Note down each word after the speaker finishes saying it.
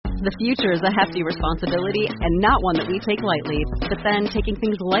The future is a hefty responsibility and not one that we take lightly. But then, taking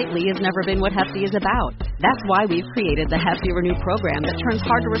things lightly has never been what Hefty is about. That's why we've created the Hefty Renew program that turns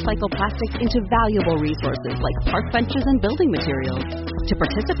hard-to-recycle plastics into valuable resources like park benches and building materials. To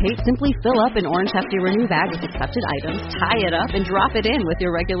participate, simply fill up an orange Hefty Renew bag with accepted items, tie it up, and drop it in with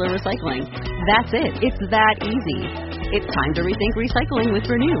your regular recycling. That's it. It's that easy. It's time to rethink recycling with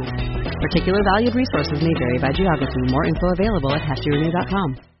Renew. Particular valued resources may vary by geography. More info available at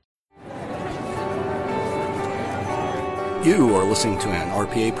heftyrenew.com. You are listening to an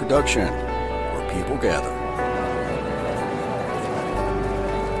RPA production where people gather.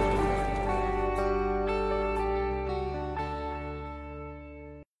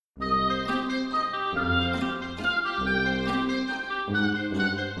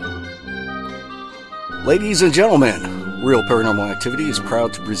 Ladies and gentlemen, Real Paranormal Activity is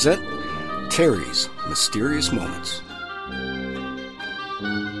proud to present Terry's Mysterious Moments.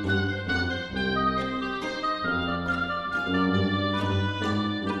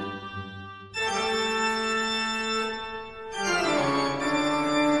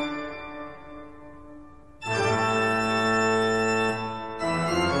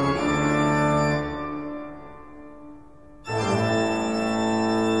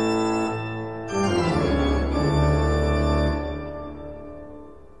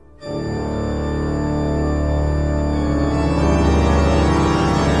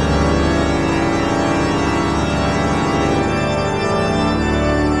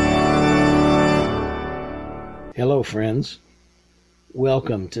 Hello, friends.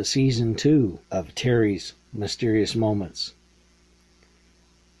 Welcome to Season 2 of Terry's Mysterious Moments.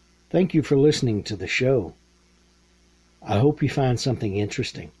 Thank you for listening to the show. I hope you find something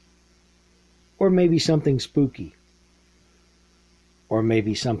interesting. Or maybe something spooky. Or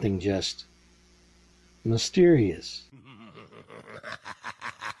maybe something just mysterious.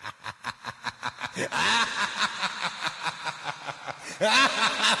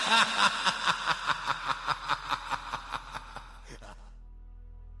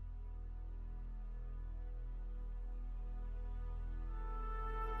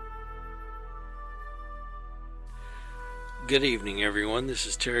 Good evening, everyone. This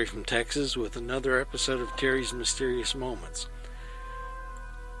is Terry from Texas with another episode of Terry's Mysterious Moments.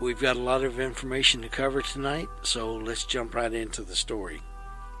 We've got a lot of information to cover tonight, so let's jump right into the story.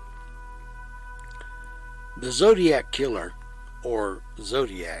 The Zodiac Killer, or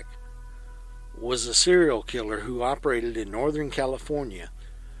Zodiac, was a serial killer who operated in Northern California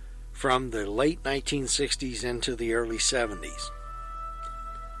from the late 1960s into the early 70s.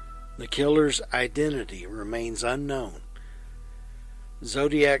 The killer's identity remains unknown.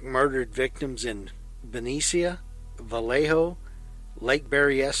 Zodiac murdered victims in Benicia, Vallejo, Lake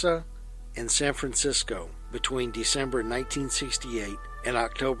Berryessa, and San Francisco between December 1968 and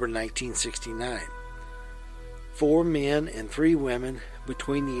October 1969. 4 men and 3 women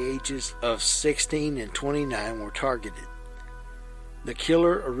between the ages of 16 and 29 were targeted. The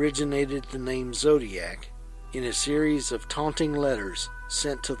killer originated the name Zodiac in a series of taunting letters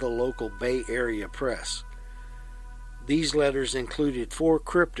sent to the local Bay Area press. These letters included 4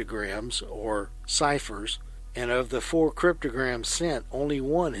 cryptograms, or ciphers, and of the 4 cryptograms sent, only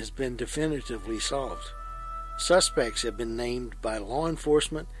 1 has been definitively solved. Suspects have been named by law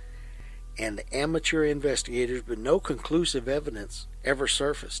enforcement and amateur investigators, but no conclusive evidence ever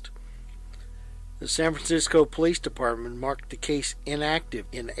surfaced. The San Francisco Police Department marked the case inactive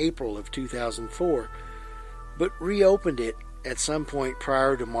in April of 2004, but reopened it at some point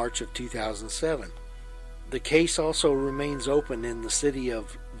prior to March of 2007. The case also remains open in the city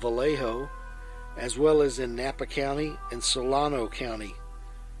of Vallejo, as well as in Napa County and Solano County.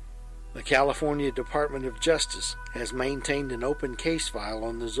 The California Department of Justice has maintained an open case file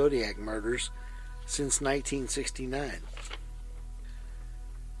on the Zodiac murders since 1969.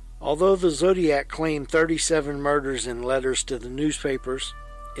 Although the Zodiac claimed 37 murders in letters to the newspapers,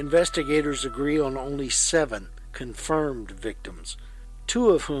 investigators agree on only 7 confirmed victims, 2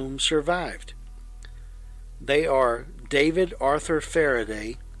 of whom survived. They are David Arthur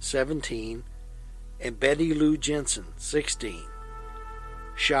Faraday, 17, and Betty Lou Jensen, 16.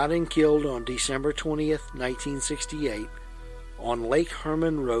 Shot and killed on December 20th, 1968, on Lake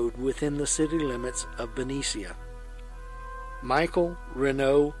Herman Road within the city limits of Benicia. Michael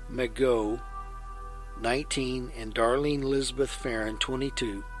Renaud Magot, 19, and Darlene Elizabeth Farron,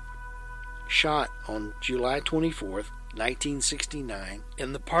 22, shot on July 24th, 1969,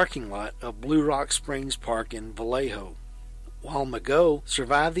 in the parking lot of Blue Rock Springs Park in Vallejo. While Magot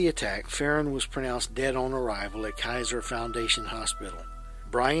survived the attack, Farron was pronounced dead on arrival at Kaiser Foundation Hospital.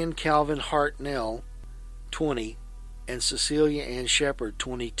 Brian Calvin Hartnell, 20, and Cecilia Ann Shepard,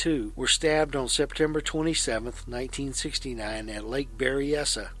 22, were stabbed on September 27, 1969 at Lake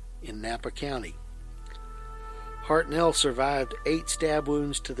Berryessa in Napa County. Hartnell survived 8 stab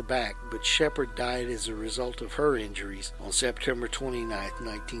wounds to the back, but Shepard died as a result of her injuries on September 29,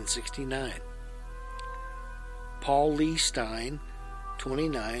 1969. Paul Lee Stein,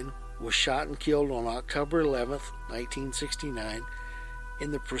 29, was shot and killed on October 11, 1969,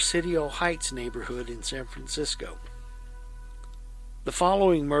 in the Presidio Heights neighborhood in San Francisco. The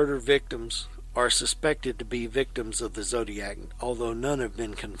following murder victims are suspected to be victims of the Zodiac, although none have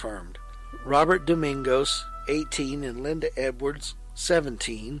been confirmed. Robert Domingos, 18, and Linda Edwards,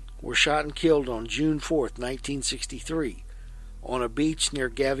 17, were shot and killed on June 4, 1963, on a beach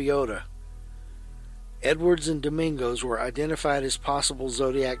near Gaviota. Edwards and Domingos were identified as possible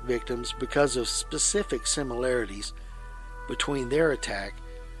Zodiac victims because of specific similarities between their attack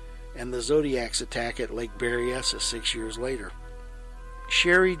and the Zodiac's attack at Lake Berryessa 6 years later.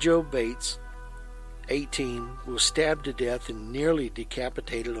 Sherry Jo Bates, 18, was stabbed to death and nearly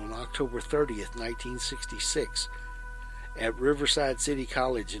decapitated on October 30, 1966, at Riverside City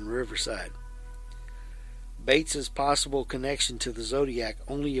College in Riverside. Bates's possible connection to the Zodiac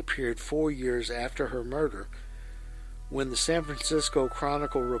only appeared 4 years after her murder, when the San Francisco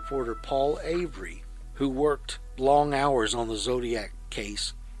Chronicle reporter Paul Avery, who worked long hours on the Zodiac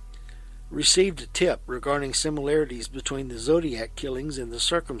case, received a tip regarding similarities between the Zodiac killings and the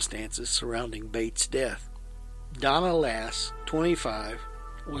circumstances surrounding Bates' death. Donna Lass, 25,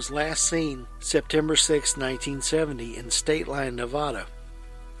 was last seen September 6, 1970 in State Line, Nevada.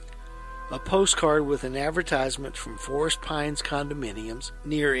 A postcard with an advertisement from Forest Pines condominiums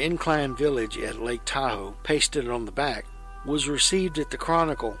near Incline Village at Lake Tahoe, pasted on the back, was received at the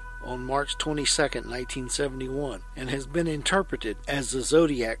Chronicle on March 22, 1971, and has been interpreted as the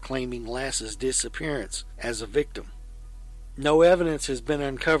Zodiac claiming Lass's disappearance as a victim. No evidence has been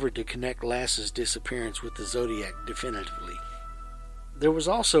uncovered to connect Lass's disappearance with the Zodiac definitively. There was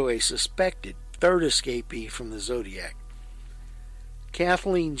also a suspected third escapee from the Zodiac.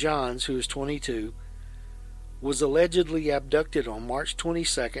 Kathleen Johns, who is 22, was allegedly abducted on March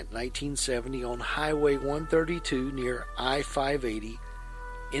 22, 1970 on Highway 132 near I-580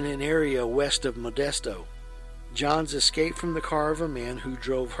 in an area west of Modesto. Johns escaped from the car of a man who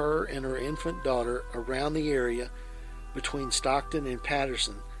drove her and her infant daughter around the area between Stockton and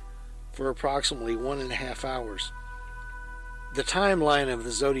Patterson for approximately 1.5 hours. The timeline of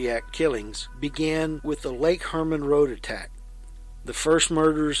the Zodiac killings began with the Lake Herman Road attack. The first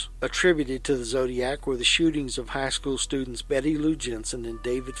murders attributed to the Zodiac were the shootings of high school students Betty Lou Jensen and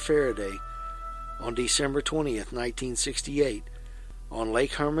David Faraday on December 20, 1968, on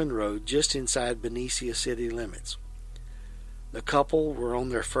Lake Herman Road just inside Benicia city limits. The couple were on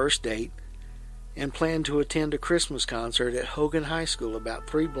their first date and planned to attend a Christmas concert at Hogan High School about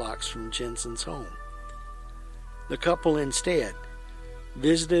 3 blocks from Jensen's home. The couple instead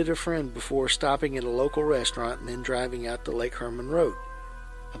visited a friend before stopping at a local restaurant and then driving out to Lake Herman Road.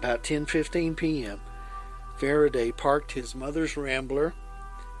 About 10:15 p.m., Faraday parked his mother's Rambler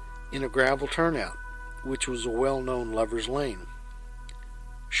in a gravel turnout, which was a well-known lover's lane.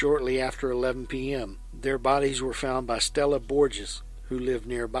 Shortly after 11 p.m., their bodies were found by Stella Borges, who lived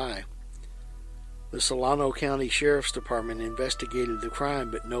nearby. The Solano County Sheriff's Department investigated the crime,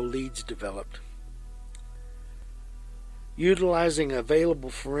 but no leads developed. Utilizing available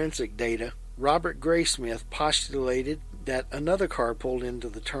forensic data, Robert Graysmith postulated that another car pulled into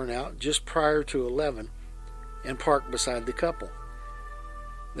the turnout just prior to 11 and parked beside the couple.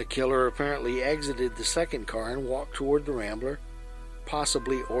 The killer apparently exited the second car and walked toward the Rambler,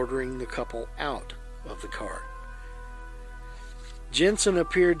 possibly ordering the couple out of the car. Jensen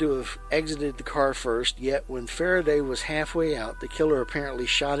appeared to have exited the car first, yet when Faraday was halfway out, the killer apparently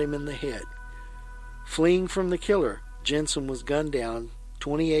shot him in the head. Fleeing from the killer, Jensen was gunned down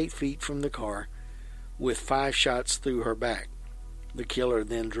 28 feet from the car with 5 shots through her back. The killer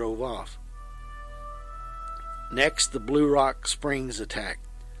then drove off. Next, the Blue Rock Springs attack.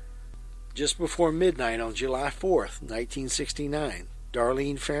 Just before midnight on July 4th, 1969,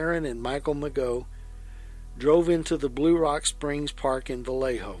 Darlene Farron and Michael Mageau drove into the Blue Rock Springs Park in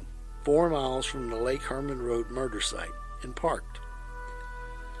Vallejo, 4 miles from the Lake Herman Road murder site, and parked.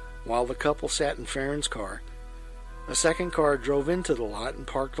 While the couple sat in Farron's car, a second car drove into the lot and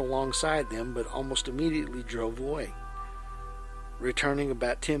parked alongside them, but almost immediately drove away. Returning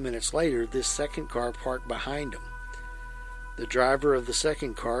about 10 minutes later, this second car parked behind them. The driver of the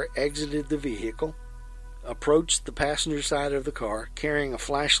second car exited the vehicle, approached the passenger side of the car, carrying a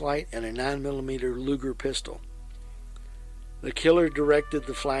flashlight and a 9mm Luger pistol. The killer directed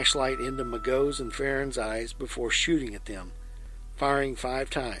the flashlight into Mageau's and Farron's eyes before shooting at them, firing 5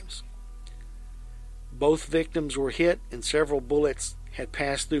 times. Both victims were hit, and several bullets had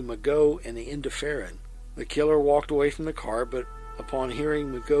passed through Mageau and into Farron. The killer walked away from the car, but upon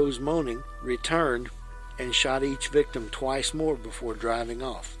hearing Mageau's moaning, returned and shot each victim twice more before driving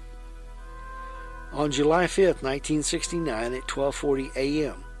off. On July 5, 1969, at 12:40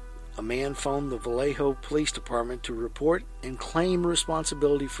 a.m., a man phoned the Vallejo Police Department to report and claim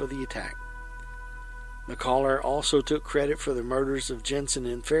responsibility for the attack. The caller also took credit for the murders of Jensen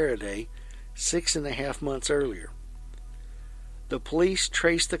and Faraday 6.5 months earlier. The police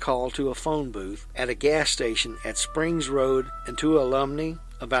traced the call to a phone booth at a gas station at Springs Road and to Alumni,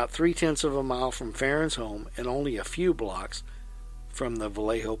 about 0.3 of a mile from Farron's home and only a few blocks from the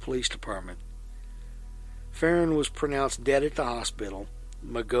Vallejo Police Department. Farron was pronounced dead at the hospital.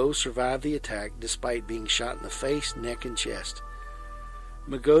 Mageau survived the attack despite being shot in the face, neck, and chest.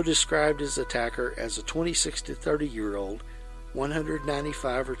 Mageau described his attacker as a 26 to 30-year-old,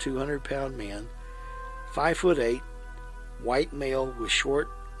 195 or 200-pound man, 5'8", white male with short,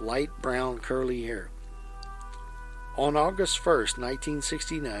 light brown curly hair. On August 1,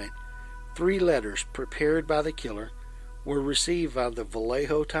 1969, 3 letters prepared by the killer were received by the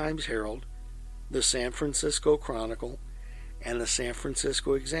Vallejo Times-Herald, the San Francisco Chronicle, and the San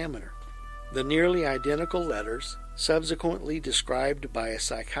Francisco Examiner. The nearly identical letters, subsequently described by a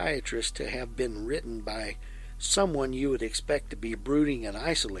psychiatrist to have been written by someone you would expect to be brooding and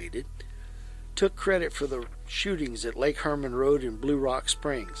isolated, took credit for the shootings at Lake Herman Road and Blue Rock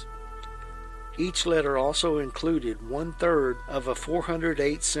Springs. Each letter also included 1/3 of a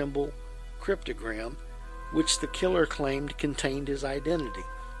 408-symbol cryptogram, which the killer claimed contained his identity.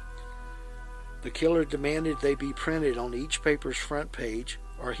 The killer demanded they be printed on each paper's front page,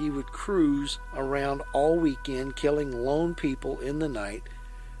 or he would cruise around all weekend killing lone people in the night,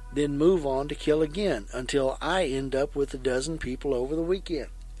 then move on to kill again until I end up with 12 people over the weekend.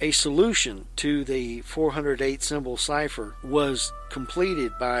 A solution to the 408-symbol cipher was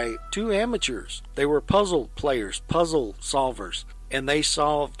completed by 2 amateurs. They were puzzle players, puzzle solvers, and they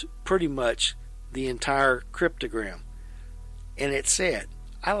solved pretty much the entire cryptogram. And it said,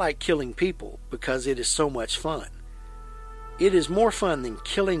 "I like killing people because it is so much fun. It is more fun than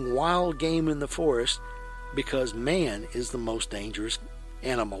killing wild game in the forest because man is the most dangerous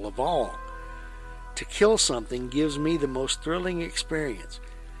animal of all. To kill something gives me the most thrilling experience.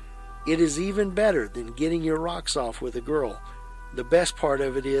 It is even better than getting your rocks off with a girl. The best part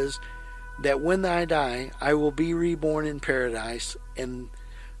of it is that when I die, I will be reborn in paradise, and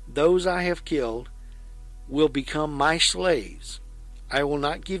those I have killed will become my slaves. I will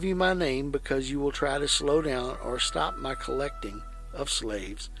not give you my name because you will try to slow down or stop my collecting of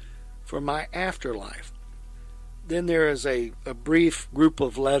slaves for my afterlife." Then there is a brief group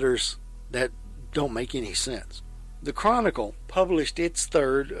of letters that don't make any sense. The Chronicle published its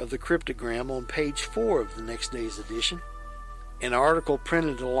third of the cryptogram on page 4 of the next day's edition. An article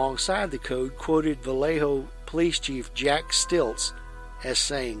printed alongside the code quoted Vallejo Police Chief Jack Stilts as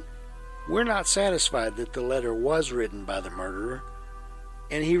saying, "We're not satisfied that the letter was written by the murderer,"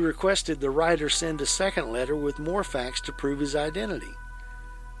 and he requested the writer send a second letter with more facts to prove his identity.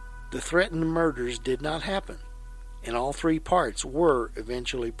 The threatened murders did not happen, and all 3 parts were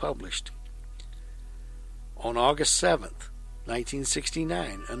eventually published. On August 7th,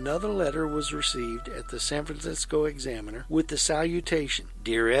 1969, another letter was received at the San Francisco Examiner with the salutation,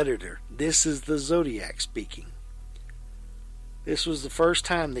 "Dear Editor, this is the Zodiac speaking." This was the first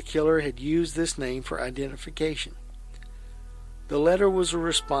time the killer had used this name for identification. The letter was a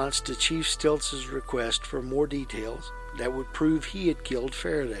response to Chief Stilts' request for more details that would prove he had killed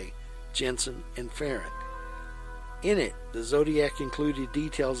Faraday, Jensen, and Farron. In it, the Zodiac included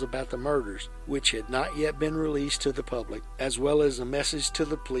details about the murders, which had not yet been released to the public, as well as a message to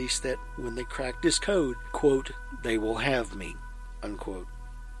the police that when they cracked this code, quote, "they will have me," unquote.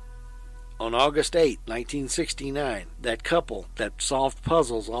 On August 8, 1969, that couple that solved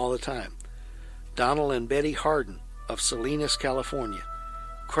puzzles all the time, Donald and Betty Harden of Salinas, California,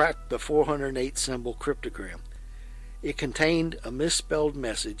 cracked the 408-symbol cryptogram. It contained a misspelled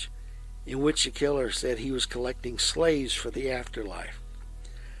message in which the killer said he was collecting slaves for the afterlife.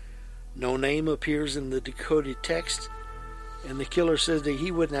 No name appears in the decoded text, and the killer says that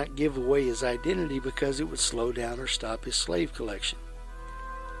he would not give away his identity because it would slow down or stop his slave collection.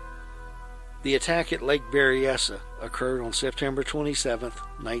 The attack at Lake Berryessa occurred on September 27,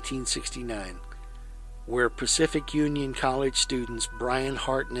 1969, where Pacific Union College students Brian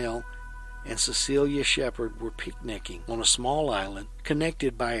Hartnell and Cecilia Shepard were picnicking on a small island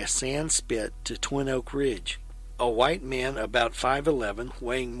connected by a sand spit to Twin Oak Ridge. a white man about 5'11",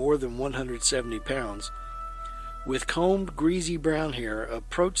 weighing more than 170 pounds, with combed, greasy brown hair,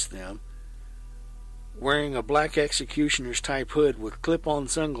 approached them, wearing a black executioner's type hood with clip-on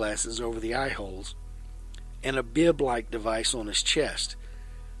sunglasses over the eye holes, and a bib-like device on his chest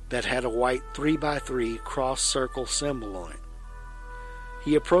that had a white 3x3 cross-circle symbol on it.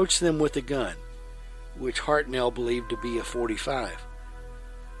 He approached them with a gun, which Hartnell believed to be a .45.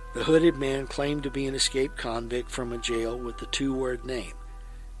 The hooded man claimed to be an escaped convict from a jail with the two-word name,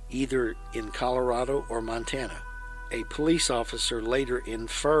 either in Colorado or Montana. A police officer later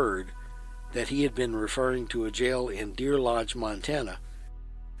inferred that he had been referring to a jail in Deer Lodge, Montana,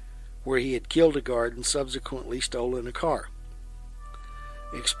 where he had killed a guard and subsequently stolen a car,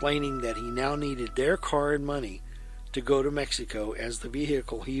 explaining that he now needed their car and money to go to Mexico as the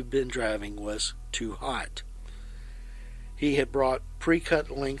vehicle he'd been driving was too hot. He had brought pre-cut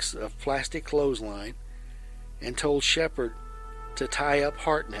lengths of plastic clothesline and told Shepard to tie up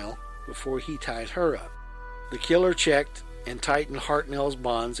Hartnell before he tied her up. The killer checked and tightened Hartnell's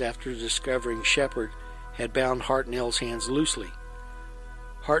bonds after discovering Shepard had bound Hartnell's hands loosely.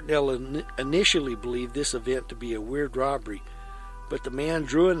 Hartnell initially believed this event to be a weird robbery, but the man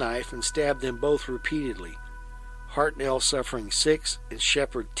drew a knife and stabbed them both repeatedly, Hartnell suffering 6 and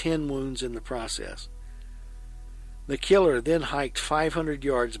Shepard 10 wounds in the process. The killer then hiked 500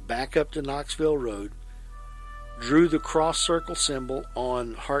 yards back up to Knoxville Road, drew the cross-circle symbol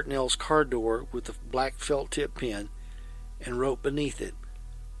on Hartnell's car door with a black felt-tip pen, and wrote beneath it,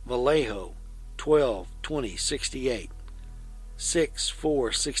 Vallejo, 12/20/68,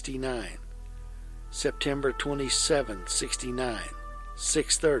 6/4/69, September 27/69,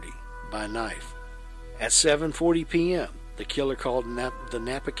 6:30 by knife. At 7:40 p.m., the killer called the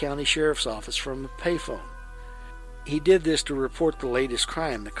Napa County Sheriff's Office from a payphone. He did this to report the latest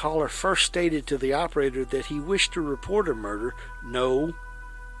crime. The caller first stated to the operator that he wished to report a murder, no,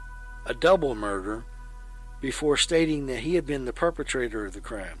 a double murder, before stating that he had been the perpetrator of the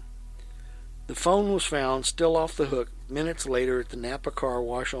crime. The phone was found still off the hook minutes later at the Napa Car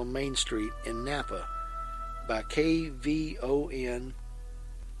Wash on Main Street in Napa by KVON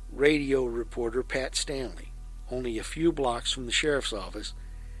radio reporter Pat Stanley, only a few blocks from the sheriff's office,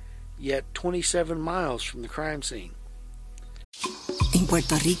 yet 27 miles from the crime scene. In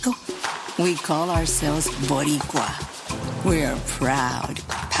Puerto Rico, we call ourselves Boricua. We're proud,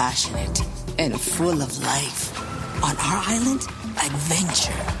 passionate, and full of life. On our island,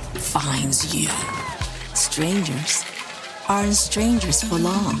 adventure finds you. Strangers aren't strangers for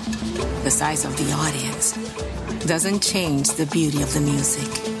long. The size of the audience doesn't change the beauty of the music,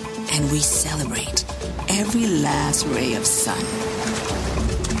 and we celebrate every last ray of sun.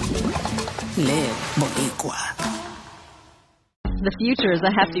 Live Boricua. The future is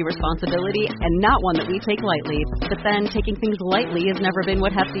a hefty responsibility and not one that we take lightly. But then taking things lightly has never been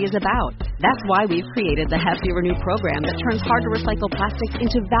what Hefty is about. That's why we've created the Hefty Renew program that turns hard-to-recycle plastics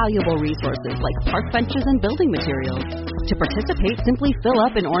into valuable resources like park benches and building materials. To participate, simply fill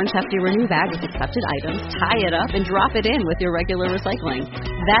up an orange Hefty Renew bag with accepted items, tie it up, and drop it in with your regular recycling.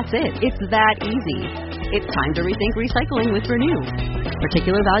 That's it. It's that easy. It's time to rethink recycling with Renew.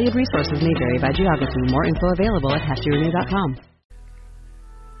 Particular valued resources may vary by geography. More info available at heftyrenew.com.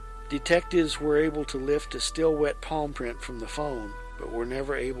 Detectives were able to lift a still wet palm print from the phone, but were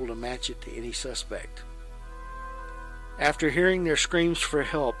never able to match it to any suspect. After hearing their screams for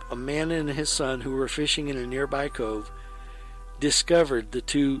help, a man and his son who were fishing in a nearby cove discovered the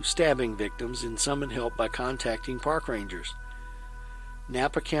two stabbing victims and summoned help by contacting park rangers.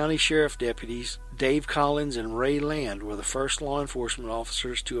 Napa County Sheriff deputies Dave Collins and Ray Land were the first law enforcement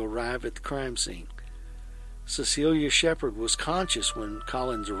officers to arrive at the crime scene. Cecilia Shepard was conscious when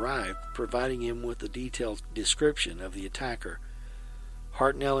Collins arrived, providing him with a detailed description of the attacker.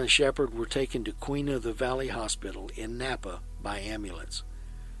 Hartnell and Shepard were taken to Queen of the Valley Hospital in Napa by ambulance.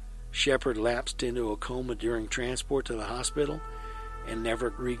 Shepard lapsed into a coma during transport to the hospital and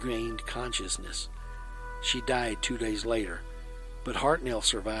never regained consciousness. She died 2 days later, but Hartnell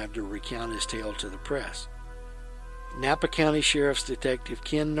survived to recount his tale to the press. Napa County Sheriff's Detective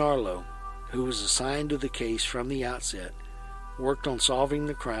Ken Narlow, who was assigned to the case from the outset, worked on solving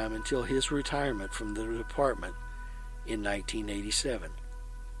the crime until his retirement from the department in 1987.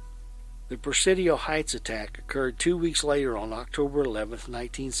 The Presidio Heights attack occurred 2 weeks later on October 11,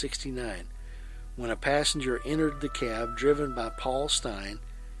 1969, when a passenger entered the cab driven by Paul Stein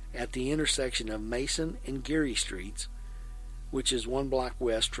at the intersection of Mason and Geary Streets, which is 1 block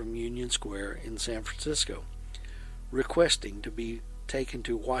west from Union Square in San Francisco, requesting to be taken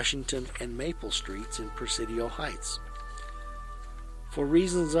to Washington and Maple Streets in Presidio Heights. For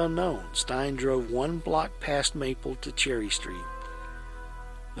reasons unknown, Stein drove 1 block past Maple to Cherry Street.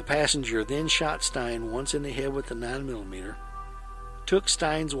 The passenger then shot Stein once in the head with a 9mm, took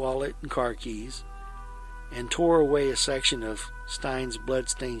Stein's wallet and car keys, and tore away a section of Stein's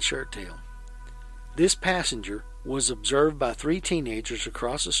blood-stained shirt tail. This passenger was observed by 3 teenagers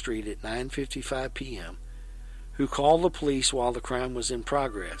across the street at 9:55 p.m. who called the police while the crime was in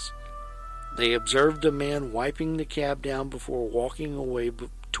progress. They observed a man wiping the cab down before walking away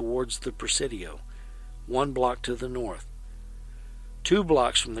towards the Presidio, 1 block to the north. 2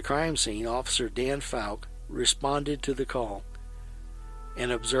 blocks from the crime scene, Officer Dan Falk responded to the call and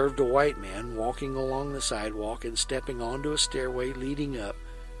observed a white man walking along the sidewalk and stepping onto a stairway leading up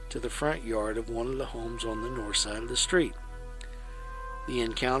to the front yard of one of the homes on the north side of the street. The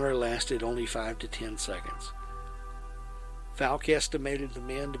encounter lasted only 5 to 10 seconds. Falk estimated the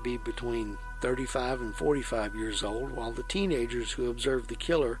man to be between 35 and 45 years old, while the teenagers who observed the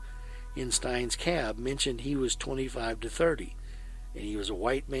killer in Stein's cab mentioned he was 25 to 30, and he was a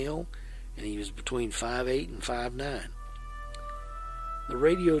white male, and he was between 5'8" and 5'9". The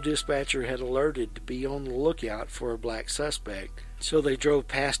radio dispatcher had alerted to be on the lookout for a black suspect, so they drove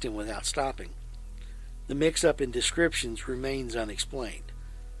past him without stopping. The mix-up in descriptions remains unexplained.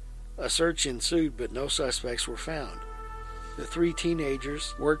 A search ensued, but no suspects were found. The 3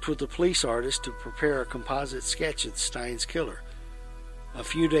 teenagers worked with the police artist to prepare a composite sketch of Stein's killer. A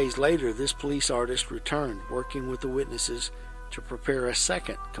few days later, this police artist returned, working with the witnesses to prepare a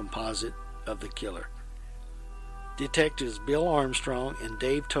second composite of the killer. Detectives Bill Armstrong and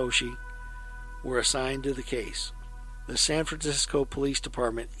Dave Toshi were assigned to the case. The San Francisco Police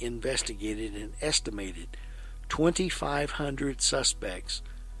Department investigated an estimated 2,500 suspects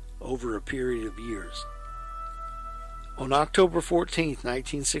over a period of years. On October 14,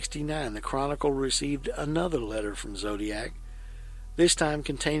 1969, the Chronicle received another letter from Zodiac, this time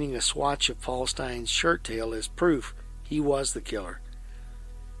containing a swatch of Paul Stein's shirt tail as proof he was the killer.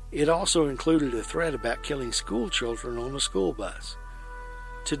 It also included a threat about killing school children on a school bus.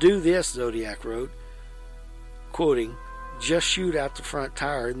 To do this, Zodiac wrote, quoting, "Just shoot out the front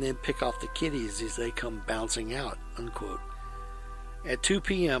tire and then pick off the kiddies as they come bouncing out," unquote. At 2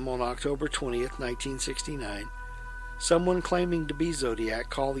 p.m. on October 20th, 1969, someone claiming to be Zodiac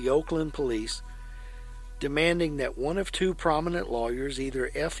called the Oakland police, demanding that one of 2 prominent lawyers,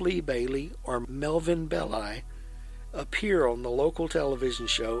 either F. Lee Bailey or Melvin Belli, appear on the local television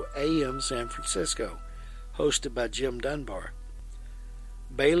show AM San Francisco, hosted by Jim Dunbar.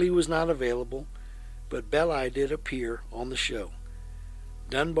 Bailey was not available, but Belli did appear on the show.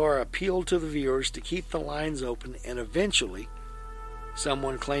 Dunbar appealed to the viewers to keep the lines open, and eventually,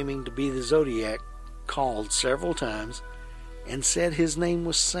 someone claiming to be the Zodiac called several times and said his name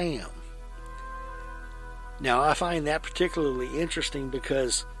was Sam. Now, I find that particularly interesting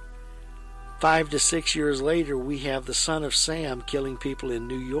because 5 to 6 years later, we have the son of Sam killing people in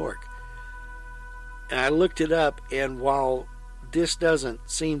New York. And I looked it up, and while this doesn't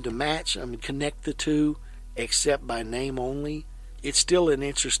seem to match, connect the two, except by name only, it's still an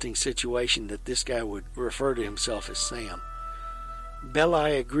interesting situation that this guy would refer to himself as Sam.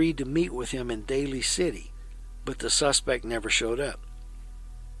 Belli agreed to meet with him in Daly City, but the suspect never showed up.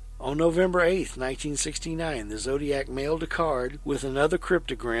 On November 8, 1969, the Zodiac mailed a card with another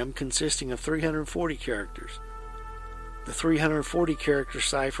cryptogram consisting of 340 characters. The 340-character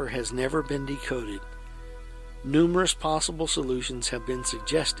cipher has never been decoded. Numerous possible solutions have been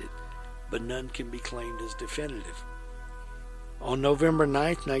suggested, but none can be claimed as definitive. On November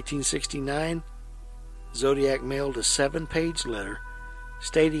 9, 1969, Zodiac mailed a 7-page letter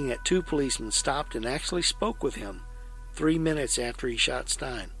stating that 2 policemen stopped and actually spoke with him 3 minutes after he shot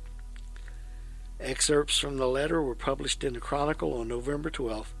Stein. Excerpts from the letter were published in the Chronicle on November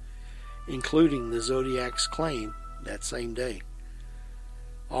 12th, including the Zodiac's claim that same day.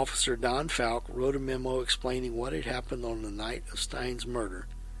 Officer Don Falk wrote a memo explaining what had happened on the night of Stein's murder.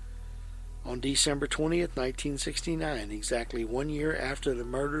 On December 20th, 1969, exactly 1 year after the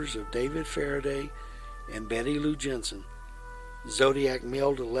murders of David Faraday and Betty Lou Jensen, Zodiac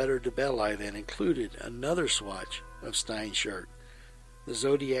mailed a letter to Belli that included another swatch of Stein's shirt. The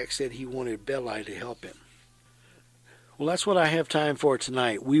Zodiac said he wanted Belli to help him. Well, that's what I have time for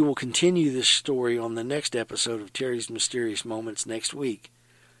tonight. We will continue this story on the next episode of Terry's Mysterious Moments next week.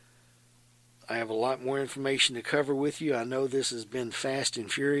 I have a lot more information to cover with you. I know this has been fast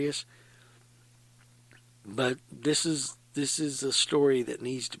and furious, but this is a story that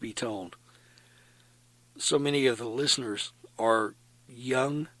needs to be told. So many of the listeners are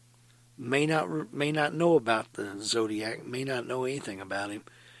young, may not know about the Zodiac, may not know anything about him,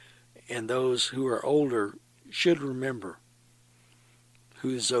 and those who are older should remember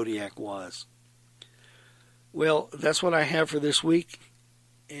who the Zodiac was. Well, that's what I have for this week,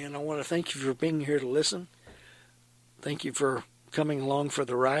 and I want to thank you for being here to listen. Thank you for coming along for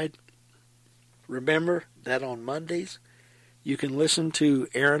the ride. Remember that on Mondays, you can listen to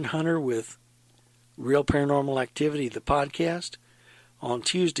Aaron Hunter with Real Paranormal Activity, the podcast. On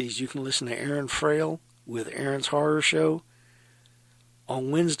Tuesdays, you can listen to Aaron Frail with Aaron's Horror Show.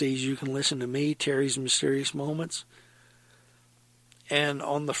 On Wednesdays, you can listen to me, Terry's Mysterious Moments. And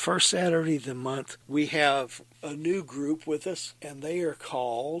on the first Saturday of the month, we have a new group with us, and they are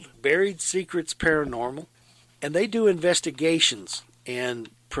called Buried Secrets Paranormal. And they do investigations and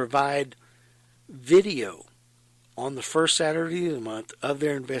provide video on the first Saturday of the month of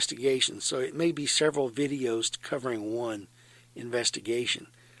their investigations. So it may be several videos covering one investigation.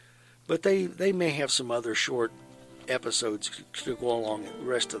 But they may have some other short episodes to go along the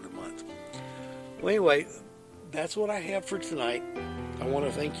rest of the month. Well, anyway, that's what I have for tonight. I want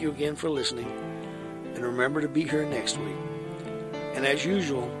to thank you again for listening. And remember to be here next week. And as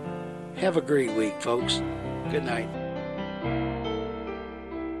usual, have a great week, folks. Good night.